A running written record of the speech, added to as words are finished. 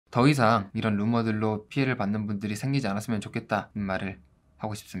더 이상 이런 루머들로 피해를 받는 분들이 생기지 않았으면 좋겠다는 말을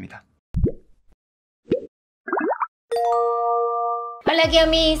하고 싶습니다. Hola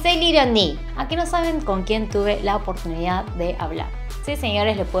kiomis, soy Liryonni. Aquí no saben con quién tuve la oportunidad de hablar. Sí,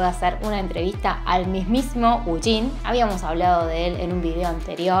 señores, le puedo hacer una entrevista al mismísimo Woojin. Habíamos hablado de él en un video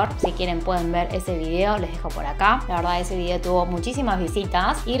anterior. Si quieren pueden ver ese video, les dejo por acá. La verdad ese video tuvo muchísimas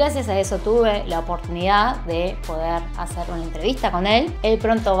visitas y gracias a eso tuve la oportunidad de poder hacer una entrevista con él. Él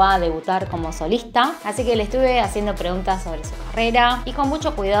pronto va a debutar como solista, así que le estuve haciendo preguntas sobre su carrera y con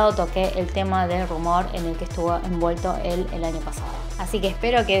mucho cuidado toqué el tema del rumor en el que estuvo envuelto él el año pasado. Así que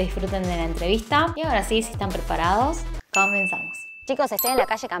espero que disfruten de la entrevista y ahora sí, si están preparados, comenzamos. Chicos, estoy en la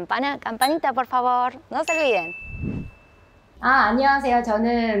calle Campana. Campanita, por favor. No se olviden. 안녕하세요.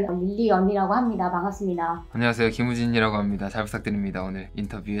 저는 리ryonni라고 합니다. 반갑습니다. 안녕하세요. 김우진이라고 합니다. 잘 부탁드립니다. 오늘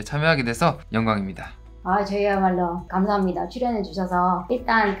인터뷰에 참여하게 돼서 영광입니다. 저희야말로 감사합니다. 출연해 주셔서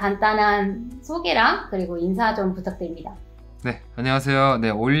일단 간단한 소개랑 그리고 인사 좀 부탁드립니다. 네, 안녕하세요.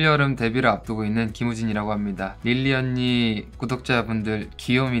 네, 올여름 데뷔를 앞두고 있는 김우진이라고 합니다. 리ryonni 구독자분들,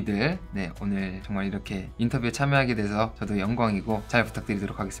 귀요미들, 네, 오늘 정말 이렇게 인터뷰에 참여하게 돼서 저도 영광이고 잘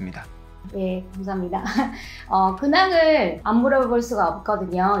부탁드리도록 하겠습니다. 네, 감사합니다. 근황을 안 물어볼 수가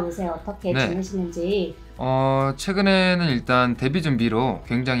없거든요. 요새 어떻게 지내시는지. 최근에는 일단 데뷔 준비로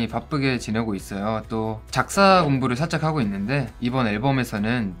굉장히 바쁘게 지내고 있어요. 또 작사 공부를 살짝 하고 있는데 이번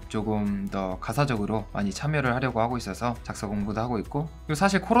앨범에서는 조금 더 가사적으로 많이 참여를 하려고 하고 있어서 작사 공부도 하고 있고, 그리고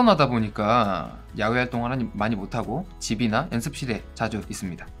사실 코로나다 보니까 야외 활동을 많이 못하고 집이나 연습실에 자주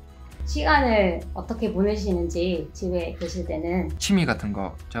있습니다. 시간을 어떻게 보내시는지, 집에 계실 때는. 취미 같은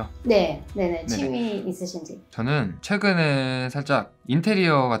거죠? 네네. 취미 있으신지. 저는 최근에 살짝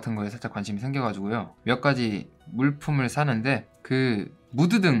인테리어 같은 거에 살짝 관심이 생겨가지고요. 몇 가지 물품을 사는데 그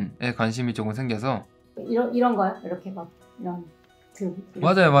무드등에 관심이 조금 생겨서. 이런 거요? 이렇게 막 이런 등.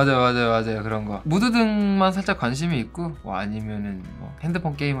 맞아요. 그런 거. 무드등만 살짝 관심이 있고, 아니면은 뭐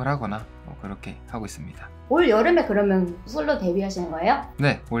핸드폰 게임을 하거나 뭐 그렇게 하고 있습니다. 올 여름에 그러면 솔로 데뷔하시는 거예요?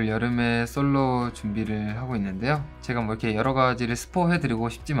 네, 올 여름에 솔로 준비를 하고 있는데요. 제가 뭐 이렇게 여러 가지를 스포해드리고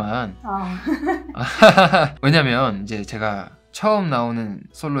싶지만 왜냐면 이제 제가 처음 나오는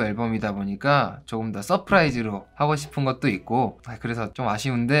솔로 앨범이다 보니까 조금 더 서프라이즈로 하고 싶은 것도 있고, 그래서 좀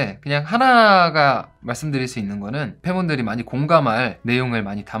아쉬운데 그냥 하나가 말씀드릴 수 있는 거는 팬분들이 많이 공감할 내용을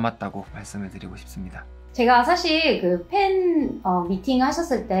많이 담았다고 말씀을 드리고 싶습니다. 제가 사실 그 팬 미팅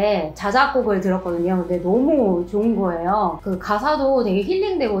하셨을 때 자작곡을 들었거든요. 근데 너무 좋은 거예요. 그 가사도 되게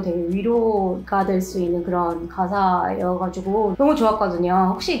힐링되고 되게 위로가 될 수 있는 그런 가사여가지고 너무 좋았거든요.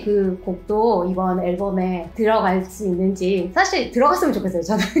 혹시 그 곡도 이번 앨범에 들어갈 수 있는지. 사실 들어갔으면 좋겠어요,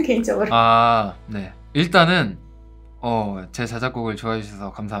 저는 개인적으로. 네. 일단은 제 자작곡을 좋아해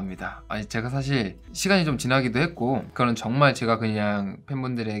주셔서 감사합니다. 아니, 제가 사실 시간이 좀 지나기도 했고, 그건 정말 제가 그냥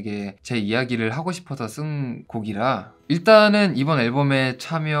팬분들에게 제 이야기를 하고 싶어서 쓴 곡이라, 일단은 이번 앨범에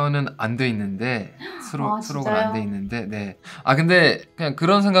참여는 안 돼 있는데, 수록은 안 돼 있는데, 네. 근데 그냥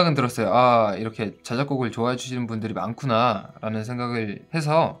그런 생각은 들었어요. 이렇게 자작곡을 좋아해 주시는 분들이 많구나 라는 생각을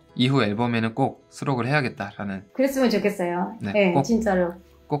해서 이후 앨범에는 꼭 수록을 해야겠다라는. 그랬으면 좋겠어요. 네, 진짜로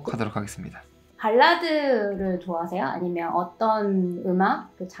꼭 하도록 하겠습니다. 발라드를 좋아하세요? 아니면 어떤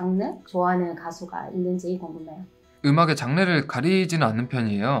음악, 그 장르 좋아하는 가수가 있는지 궁금해요. 음악의 장르를 가리지는 않는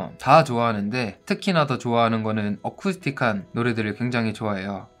편이에요. 다 좋아하는데 특히나 더 좋아하는 거는 어쿠스틱한 노래들을 굉장히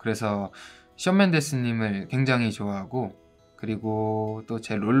좋아해요. 그래서 션 맨데스님을 굉장히 좋아하고, 그리고 또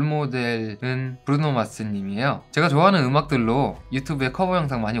제 롤모델은 브루노 마스님이에요. 제가 좋아하는 음악들로 유튜브에 커버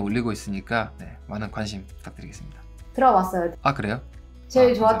영상 많이 올리고 있으니까 많은 관심 부탁드리겠습니다. 들어봤어요. 그래요?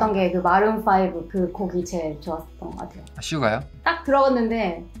 제일 좋았던 게 그 마룬5 그 곡이 제일 좋았던 것 같아요. 슈가요? 딱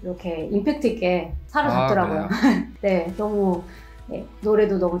들어갔는데 이렇게 임팩트 있게 사로잡더라고요. 네, 너무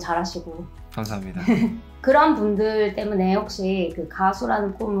노래도 너무 잘하시고. 감사합니다. 그런 분들 때문에 혹시 그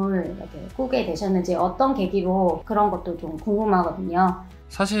가수라는 꿈을 이렇게 꾸게 되셨는지, 어떤 계기로, 그런 것도 좀 궁금하거든요.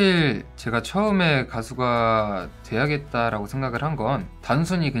 사실 제가 처음에 가수가 돼야겠다라고 생각을 한 건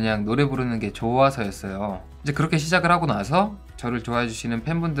단순히 그냥 노래 부르는 게 좋아서였어요. 이제 그렇게 시작을 하고 나서 저를 좋아해 주시는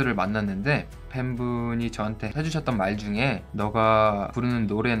팬분들을 만났는데, 팬분이 저한테 해주셨던 말 중에 너가 부르는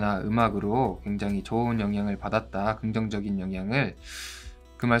노래나 음악으로 굉장히 좋은 영향을 받았다, 긍정적인 영향을,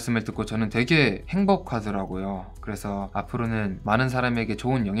 그 말씀을 듣고 저는 되게 행복하더라고요. 그래서 앞으로는 많은 사람에게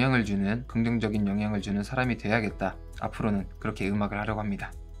좋은 영향을 주는, 긍정적인 영향을 주는 사람이 돼야겠다. 앞으로는 그렇게 음악을 하려고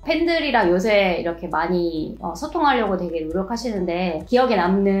합니다. 팬들이랑 요새 이렇게 많이 소통하려고 되게 노력하시는데, 기억에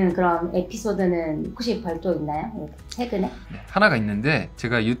남는 그런 에피소드는 혹시 별도 있나요? 최근에? 네, 하나가 있는데,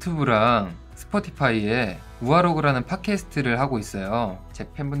 제가 유튜브랑 스포티파이에 우아로그라는 팟캐스트를 하고 있어요.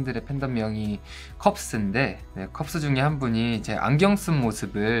 제 팬분들의 팬덤명이 컵스인데 컵스 중에 한 분이 제 안경 쓴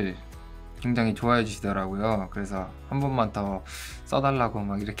모습을 굉장히 좋아해 주시더라고요. 그래서 한 번만 더 써달라고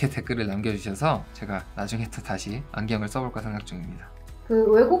막 이렇게 댓글을 남겨주셔서 제가 나중에 또 다시 안경을 써볼까 생각 중입니다.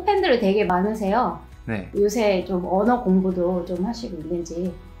 그 외국 팬들이 되게 많으세요. 네. 요새 좀 언어 공부도 좀 하시고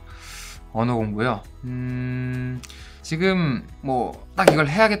있는지. 언어 공부요? 지금 뭐 딱 이걸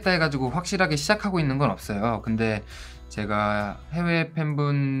해야겠다 해가지고 확실하게 시작하고 있는 건 없어요. 근데 제가 해외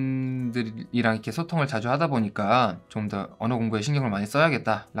팬분들이랑 이렇게 소통을 자주 하다 보니까 좀 더 언어 공부에 신경을 많이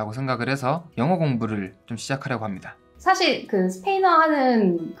써야겠다 라고 생각을 해서 영어 공부를 좀 시작하려고 합니다. 사실 그 스페인어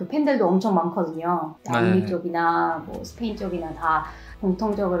하는 그 팬들도 엄청 많거든요. 남미 네. 쪽이나 뭐 스페인 쪽이나 다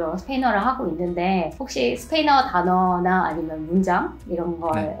공통적으로 스페인어를 하고 있는데 혹시 스페인어 단어나 아니면 문장 이런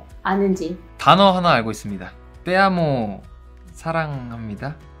걸 네. 아는지? 단어 하나 알고 있습니다. 떼아모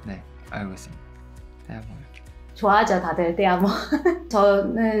사랑합니다. 네, 알고 있습니다. 떼아모. 좋아하죠, 다들 떼아모.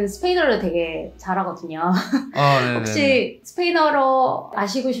 저는 스페인어를 되게 잘하거든요. 네네. 혹시 스페인어로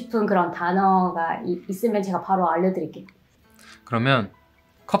아시고 싶은 그런 단어가 있으면 제가 바로 알려드릴게요. 그러면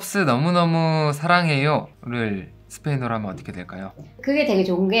컵스 너무너무 사랑해요를 스페인어로 하면 어떻게 될까요? 그게 되게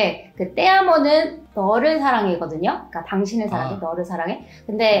좋은 게 그 떼아모는 너를 사랑해거든요. 그러니까 당신을 사랑해, 너를 사랑해.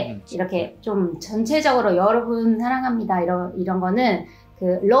 근데 이렇게 좀 전체적으로 여러분 사랑합니다 이런 거는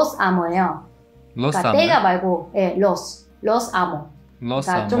그 로스 아모예요. 그러니까 떼가 말고 로스 아모.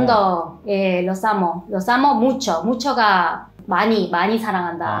 그러니까 좀 더 로스 아모 무초가 많이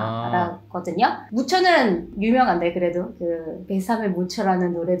사랑한다 라거든요. 무초는 유명한데 그래도 그 베사메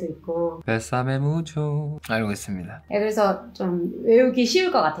무초라는 노래도 있고. 베사메 무초 알고 있습니다. 그래서 좀 외우기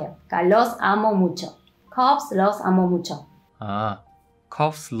쉬울 것 같아요. 그러니까 los amo mucho. Cops los amo mucho.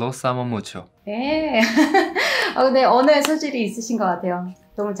 Cops los amo mucho. 네. 근데 언어에 소질이 있으신 것 같아요.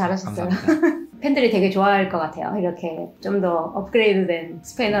 너무 잘하셨어요. 감사합니다. 팬들이 되게 좋아할 것 같아요. 이렇게 좀 더 업그레이드된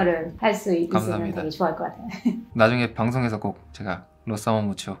스페인어를 할 수 있으면 감사합니다. 되게 좋아할 것 같아요. 나중에 방송에서 꼭 제가 los amo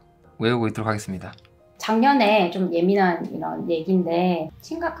mucho 외우고 있도록 하겠습니다. 작년에 좀 예민한 이런 얘기인데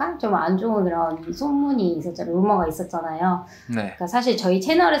심각한 좀 안 좋은 그런 소문이 있었잖아요. 루머가 있었잖아요. 네. 그러니까 사실 저희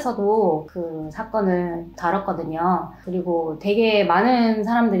채널에서도 그 사건을 다뤘거든요. 그리고 되게 많은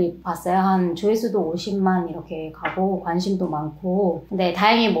사람들이 봤어요. 한 조회수도 50만 이렇게 가고 관심도 많고. 근데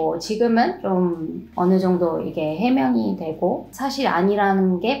다행히 뭐 지금은 좀 어느 정도 이게 해명이 되고 사실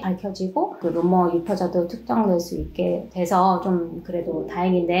아니라는 게 밝혀지고 그 루머 유포자도 특정될 수 있게 돼서 좀 그래도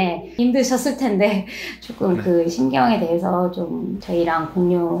다행인데 힘드셨을 텐데 조금 그 심경에 대해서 좀 저희랑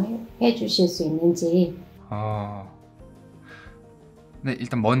공유해 주실 수 있는지. 네,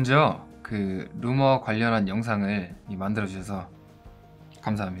 일단 먼저 그 루머 관련한 영상을 만들어 주셔서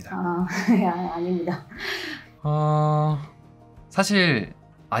감사합니다. 아닙니다. 사실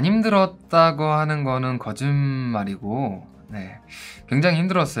안 힘들었다고 하는 거는 거짓말이고, 네, 굉장히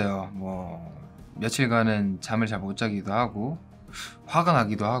힘들었어요. 뭐 며칠간은 잠을 잘 못 자기도 하고 화가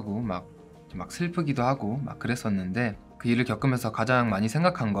나기도 하고 막 슬프기도 하고 막 그랬었는데 그 일을 겪으면서 가장 많이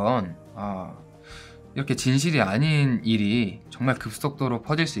생각한 건 이렇게 진실이 아닌 일이 정말 급속도로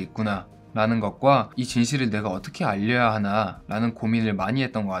퍼질 수 있구나 라는 것과 이 진실을 내가 어떻게 알려야 하나 라는 고민을 많이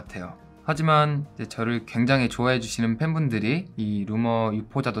했던 것 같아요. 하지만 이제 저를 굉장히 좋아해 주시는 팬분들이 이 루머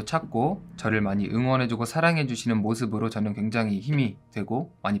유포자도 찾고 저를 많이 응원해주고 사랑해주시는 모습으로 저는 굉장히 힘이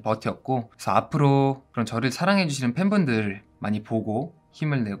되고 많이 버텼고, 그래서 앞으로 그런 저를 사랑해주시는 팬분들을 많이 보고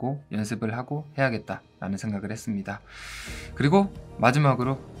힘을 내고 연습을 하고 해야겠다라는 생각을 했습니다. 그리고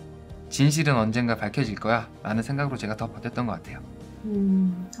마지막으로 진실은 언젠가 밝혀질 거야 라는 생각으로 제가 더 버텼던 것 같아요.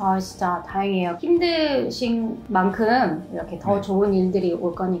 진짜 다행이에요. 힘드신 만큼 이렇게 더 좋은 일들이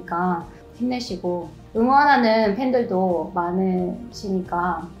올 거니까 힘내시고, 응원하는 팬들도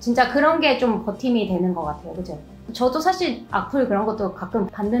많으시니까 진짜 그런 게 좀 버팀이 되는 것 같아요. 그죠? 저도 사실 악플 그런 것도 가끔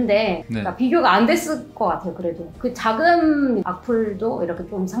봤는데 그러니까 비교가 안 됐을 것 같아요. 그래도 그 작은 악플도 이렇게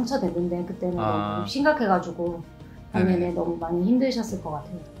좀 상처됐는데 그때는 너무 심각해가지고 작년에 너무 많이 힘드셨을 것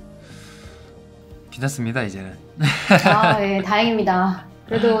같아요. 괜찮습니다 이제는. 네, 다행입니다.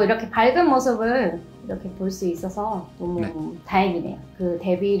 그래도 이렇게 밝은 모습을 이렇게 볼 수 있어서 너무 다행이네요. 그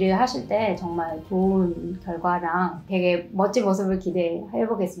데뷔를 하실 때 정말 좋은 결과랑 되게 멋진 모습을 기대해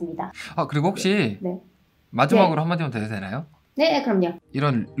보겠습니다. 그리고 혹시 마지막으로 한마디만 더 해도 되나요? 네, 그럼요.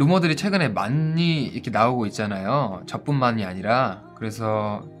 이런 루머들이 최근에 많이 이렇게 나오고 있잖아요. 저뿐만이 아니라.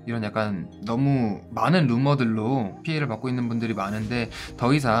 그래서 이런 약간 너무 많은 루머들로 피해를 받고 있는 분들이 많은데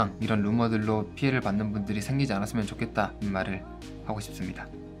더 이상 이런 루머들로 피해를 받는 분들이 생기지 않았으면 좋겠다 이 말을 하고 싶습니다.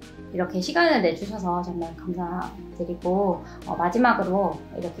 이렇게 시간을 내주셔서 정말 감사드리고 마지막으로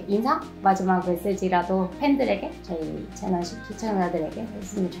이렇게 마지막 메시지라도 팬들에게, 저희 채널 시청자들에게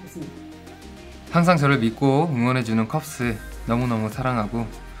했으면 좋겠습니다. 항상 저를 믿고 응원해주는 컵스 너무너무 사랑하고,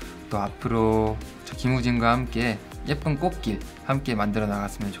 또 앞으로 저 김우진과 함께 예쁜 꽃길 함께 만들어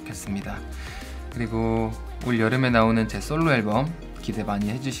나갔으면 좋겠습니다. 그리고 올 여름에 나오는 제 솔로 앨범 기대 많이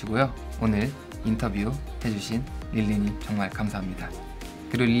해주시고요. 오늘 인터뷰 해주신 릴리님 정말 감사합니다.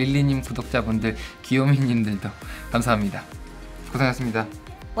 그리고 릴리님 구독자분들, 귀요미님들도 감사합니다. 고생하셨습니다.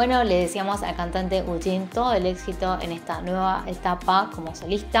 Bueno, le deseamos al cantante Woojin todo el éxito en esta nueva etapa como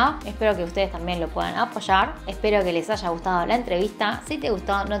solista. Espero que ustedes también lo puedan apoyar. Espero que les haya gustado la entrevista. Si te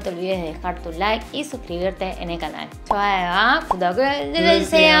gustó, no te olvides de dejar tu like y suscribirte en el canal. 좋아요와 구독을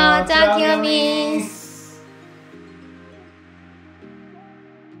눌러주세요. 자, kiomis.